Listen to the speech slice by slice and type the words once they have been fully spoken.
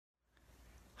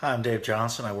Hi, I'm Dave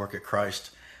Johnson. I work at Christ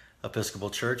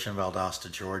Episcopal Church in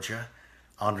Valdosta, Georgia.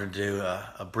 Honored to do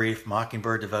a brief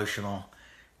Mockingbird devotional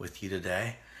with you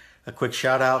today. A quick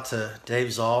shout out to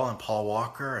Dave Zoll and Paul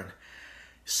Walker and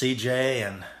CJ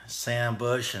and Sam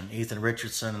Bush and Ethan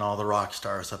Richardson and all the rock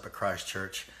stars up at Christ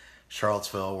Church,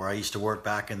 Charlottesville, where I used to work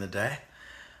back in the day.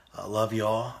 I love you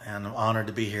all, and I'm honored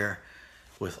to be here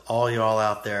with all you all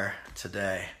out there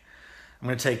today. I'm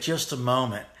going to take just a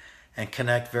moment and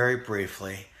connect very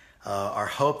briefly our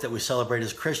hope that we celebrate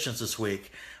as Christians this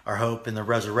week, our hope in the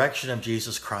resurrection of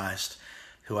Jesus Christ,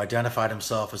 who identified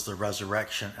himself as the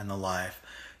resurrection and the life,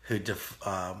 who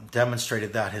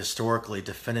demonstrated that historically,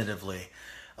 definitively,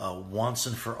 once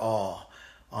and for all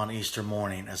on Easter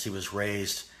morning as he was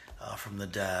raised from the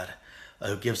dead,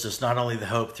 who gives us not only the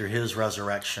hope through his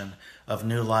resurrection of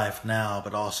new life now,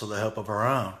 but also the hope of our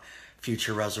own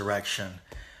future resurrection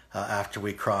after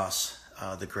we cross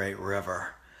the great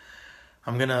river.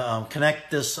 I'm going to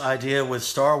connect this idea with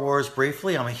Star Wars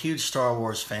briefly. I'm a huge Star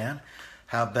Wars fan,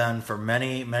 have been for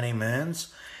many, many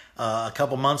moons. A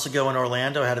couple months ago in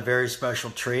Orlando, I had a very special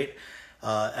treat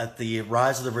at the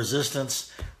Rise of the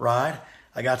Resistance ride.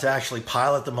 I got to actually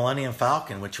pilot the Millennium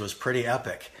Falcon, which was pretty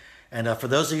epic. And for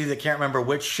those of you that can't remember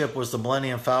which ship was the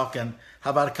Millennium Falcon,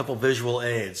 how about a couple visual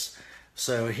aids?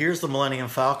 So here's the Millennium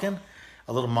Falcon,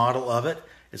 a little model of it.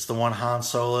 It's the one Han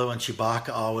Solo and Chewbacca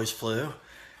always flew,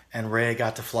 and Rey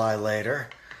got to fly later.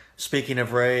 Speaking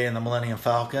of Rey and the Millennium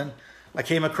Falcon, I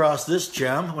came across this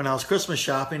gem when I was Christmas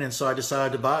shopping, and so I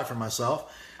decided to buy it for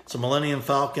myself. It's a Millennium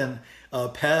Falcon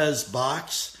Pez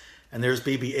box, and there's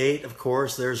BB-8, of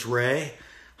course. There's Rey,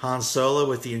 Han Solo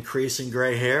with the increasing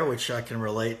gray hair, which I can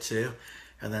relate to,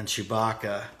 and then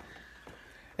Chewbacca.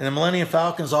 And the Millennium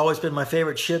Falcon's always been my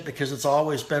favorite ship because it's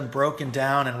always been broken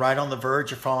down and right on the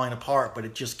verge of falling apart, but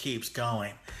it just keeps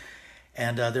going.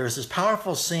 And there's this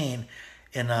powerful scene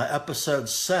in episode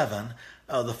 7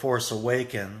 of The Force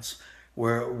Awakens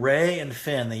where Rey and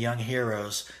Finn, the young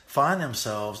heroes, find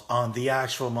themselves on the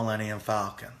actual Millennium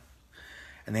Falcon.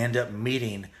 And they end up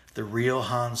meeting the real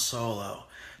Han Solo,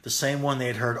 the same one they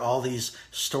had heard all these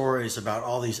stories about,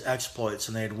 all these exploits,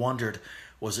 and they had wondered,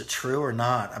 was it true or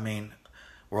not? I mean,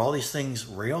 were all these things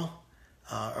real,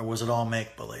 or was it all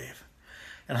make-believe?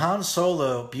 And Han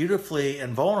Solo beautifully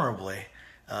and vulnerably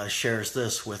shares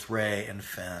this with Rey and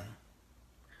Finn.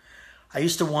 I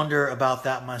used to wonder about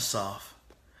that myself.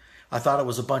 I thought it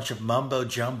was a bunch of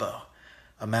mumbo-jumbo,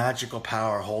 a magical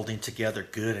power holding together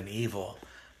good and evil,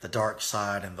 the dark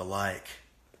side and the like.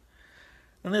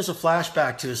 And there's a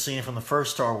flashback to a scene from the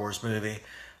first Star Wars movie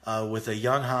with a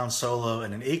young Han Solo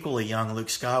and an equally young Luke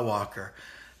Skywalker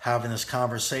having this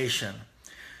conversation.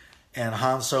 And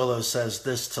Han Solo says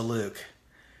this to Luke: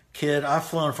 "Kid, I've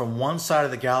flown from one side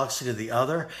of the galaxy to the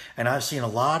other, and I've seen a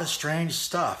lot of strange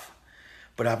stuff,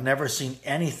 but I've never seen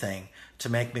anything to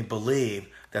make me believe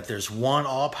that there's one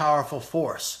all-powerful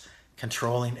force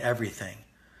controlling everything.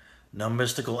 No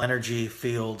mystical energy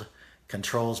field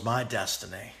controls my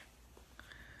destiny."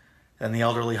 And the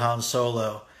elderly Han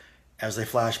Solo, as they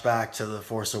flash back to The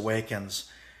Force Awakens,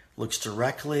 looks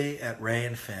directly at Rey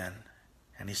and Finn,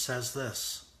 and he says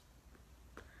this: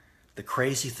 "The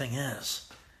crazy thing is,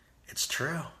 it's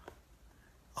true.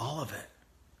 All of it.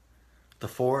 The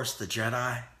Force, the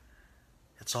Jedi,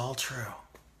 it's all true."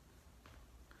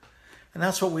 And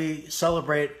that's what we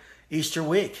celebrate Easter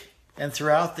week and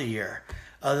throughout the year.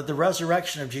 The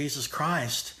resurrection of Jesus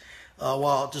Christ,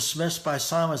 while dismissed by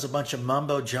some as a bunch of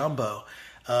mumbo-jumbo,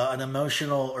 an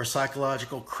emotional or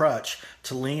psychological crutch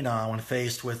to lean on when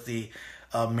faced with the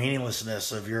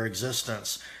meaninglessness of your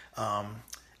existence,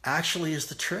 actually is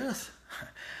the truth.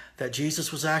 That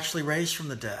Jesus was actually raised from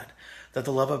the dead, that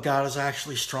the love of God is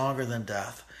actually stronger than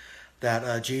death,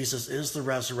 that Jesus is the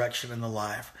resurrection and the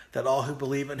life, that all who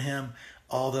believe in him,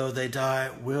 although they die,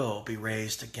 will be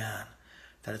raised again,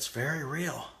 that it's very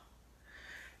real.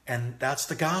 And that's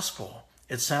the gospel.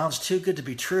 It sounds too good to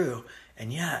be true,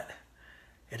 and yet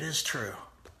it is true.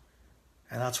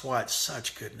 And that's why it's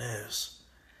such good news.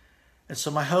 And so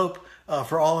my hope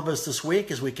for all of us this week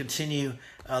as we continue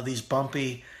these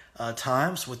bumpy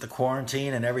times with the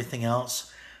quarantine and everything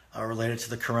else related to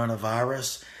the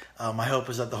coronavirus, my hope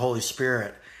is that the Holy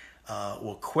Spirit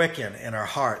will quicken in our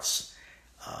hearts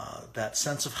that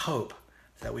sense of hope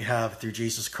that we have through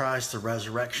Jesus Christ, the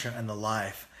resurrection and the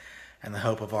life, and the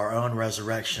hope of our own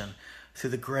resurrection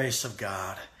through the grace of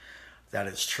God, that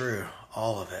it's true,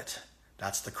 all of it.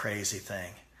 That's the crazy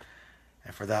thing.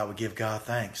 And for that, we give God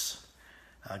thanks.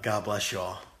 God bless you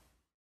all.